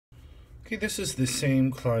Okay, this is the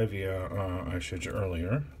same Clivia I showed you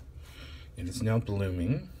earlier. It is now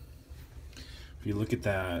blooming. If you look at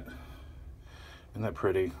that, isn't that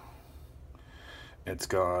pretty? It's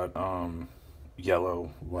got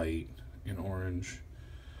yellow, white, and orange.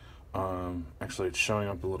 Actually, it's showing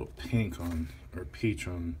up a little pink on, or peach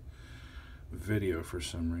on video for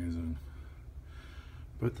some reason.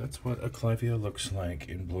 But that's what a Clivia looks like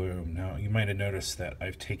in bloom. Now, you might have noticed that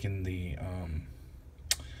I've taken the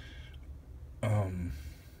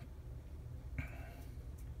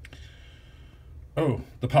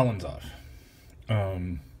the pollen's off.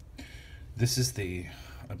 This is the,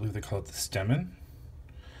 I believe they call it the stamen.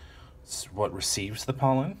 It's what receives the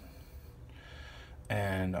pollen.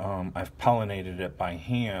 And I've pollinated it by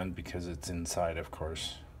hand because it's inside, of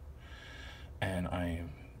course. And I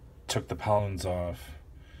took the pollens off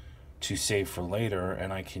to save for later,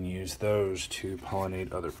 and I can use those to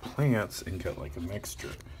pollinate other plants and get like a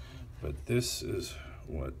mixture. But this is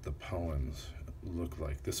what the pollens look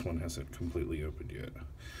like. This one hasn't completely opened yet.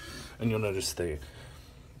 And you'll notice the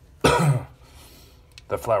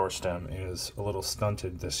flower stem is a little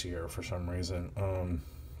stunted this year for some reason.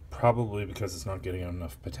 Probably because it's not getting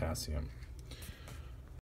enough potassium.